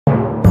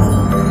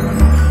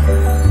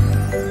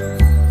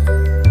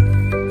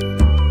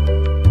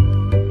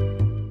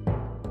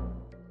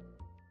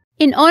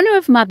In honour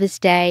of Mother's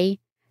Day,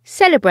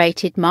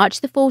 celebrated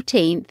March the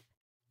 14th,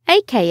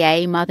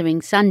 aka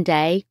Mothering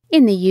Sunday,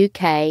 in the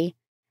UK,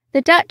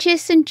 the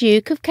Duchess and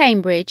Duke of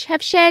Cambridge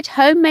have shared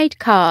homemade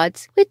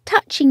cards with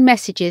touching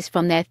messages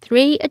from their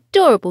 3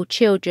 adorable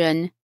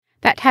children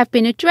that have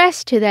been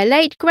addressed to their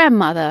late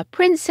grandmother,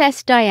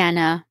 Princess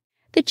Diana.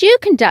 The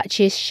Duke and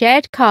Duchess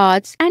shared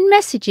cards and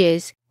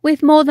messages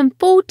with more than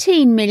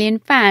 14 million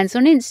fans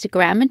on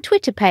Instagram and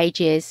Twitter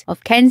pages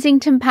of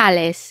Kensington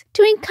Palace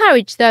to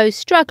encourage those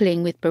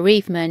struggling with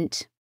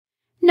bereavement.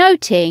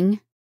 Noting,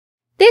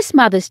 this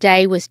Mother's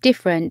Day was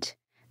different.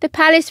 The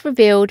palace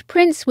revealed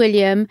Prince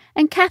William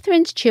and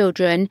Catherine's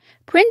children,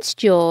 Prince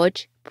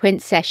George,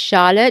 Princess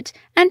Charlotte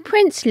and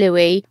Prince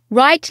Louis,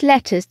 write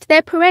letters to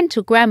their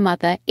parental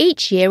grandmother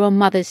each year on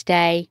Mother's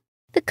Day.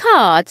 The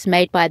cards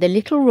made by the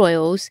little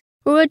royals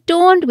were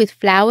adorned with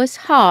flowers,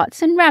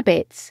 hearts and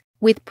rabbits,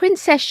 with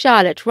Princess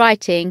Charlotte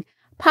writing,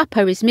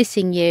 "Papa is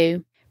missing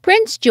you."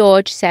 Prince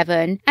George,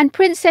 7, and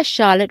Princess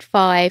Charlotte,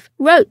 5,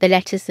 wrote the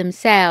letters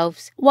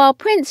themselves, while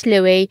Prince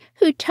Louis,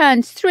 who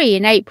turns 3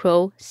 in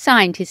April,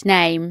 signed his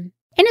name.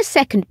 In a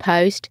second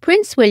post,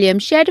 Prince William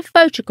shared a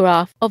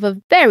photograph of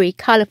a very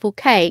colourful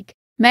cake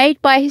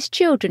made by his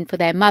children for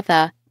their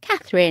mother,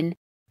 Catherine,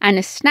 and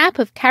a snap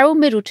of Carol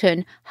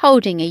Middleton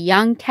holding a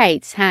young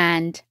Kate's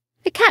hand.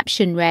 The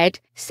caption read,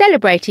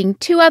 "Celebrating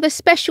 2 other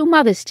special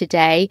mothers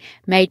today,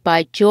 made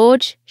by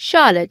George,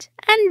 Charlotte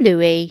and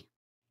Louis."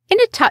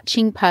 In a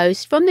touching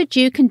post from the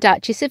Duke and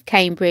Duchess of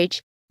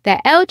Cambridge,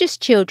 their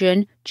eldest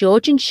children,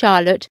 George and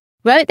Charlotte,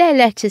 wrote their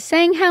letters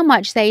saying how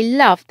much they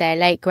loved their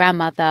late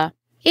grandmother.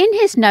 In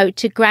his note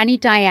to Granny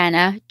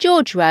Diana,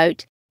 George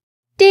wrote,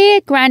 "Dear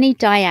Granny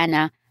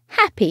Diana,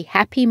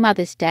 happy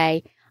Mother's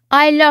Day.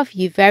 I love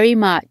you very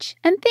much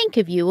and think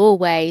of you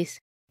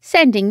always.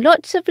 Sending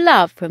lots of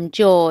love from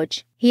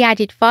George." He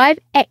added 5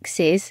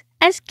 X's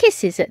as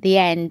kisses at the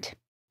end.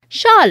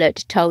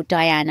 Charlotte told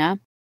Diana,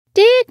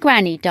 "Dear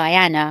Granny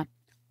Diana,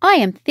 I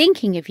am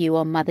thinking of you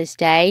on Mother's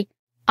Day.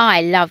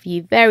 I love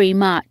you very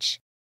much.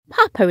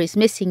 Papa is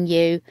missing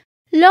you.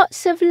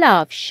 Lots of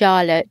love,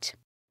 Charlotte."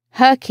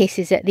 Her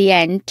kisses at the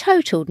end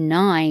totalled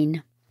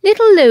 9.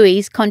 Little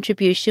Louis's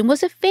contribution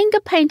was a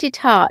finger-painted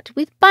heart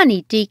with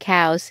bunny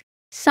decals,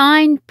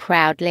 signed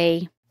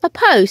proudly. A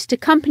post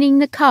accompanying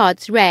the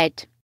cards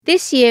read,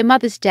 "This year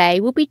Mother's Day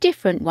will be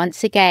different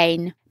once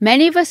again.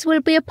 Many of us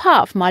will be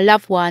apart from our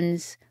loved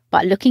ones,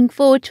 but looking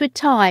forward to a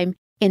time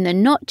in the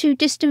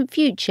not-too-distant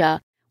future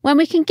when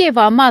we can give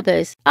our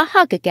mothers a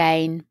hug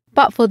again.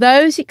 But for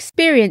those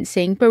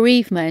experiencing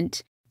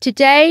bereavement,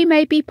 today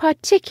may be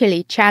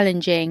particularly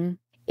challenging.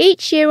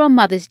 Each year on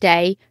Mother's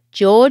Day,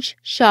 George,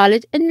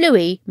 Charlotte and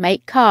Louis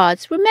make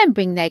cards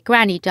remembering their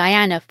Granny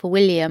Diana for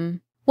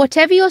William.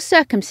 Whatever your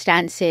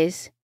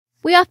circumstances,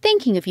 we are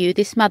thinking of you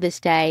this Mother's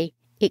Day,"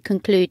 it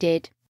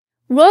concluded.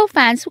 Royal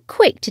fans were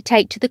quick to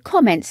take to the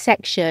comments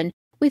section,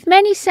 with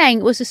many saying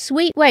it was a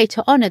sweet way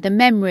to honour the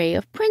memory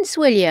of Prince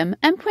William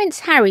and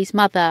Prince Harry's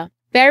mother.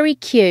 "Very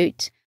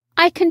cute.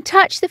 I can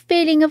touch the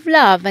feeling of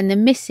love and the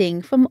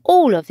missing from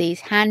all of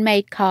these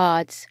handmade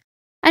cards,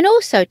 and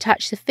also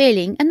touch the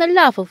feeling and the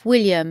love of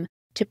William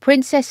to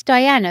Princess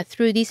Diana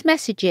through these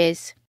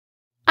messages.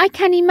 I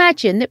can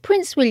imagine that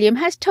Prince William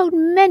has told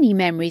many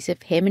memories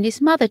of him and his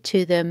mother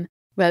to them,"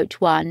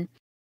 wrote one,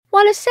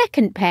 while a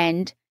second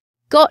penned,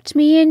 "Got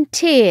me in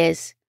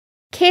tears.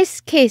 Kiss,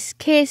 kiss,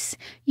 kiss.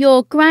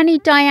 Your Granny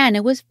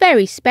Diana was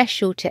very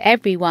special to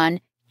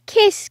everyone.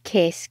 Kiss,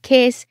 kiss,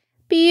 kiss.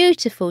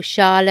 Beautiful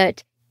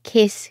Charlotte.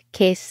 Kiss,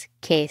 kiss,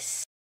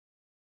 kiss."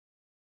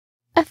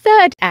 A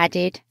third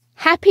added,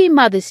 "Happy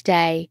Mother's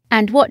Day,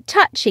 and what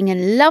touching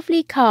and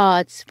lovely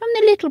cards from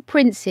the little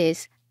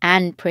princes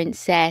and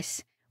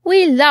princess.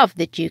 We love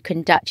the Duke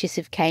and Duchess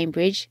of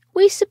Cambridge.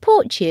 We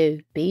support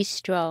you. Be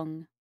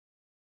strong."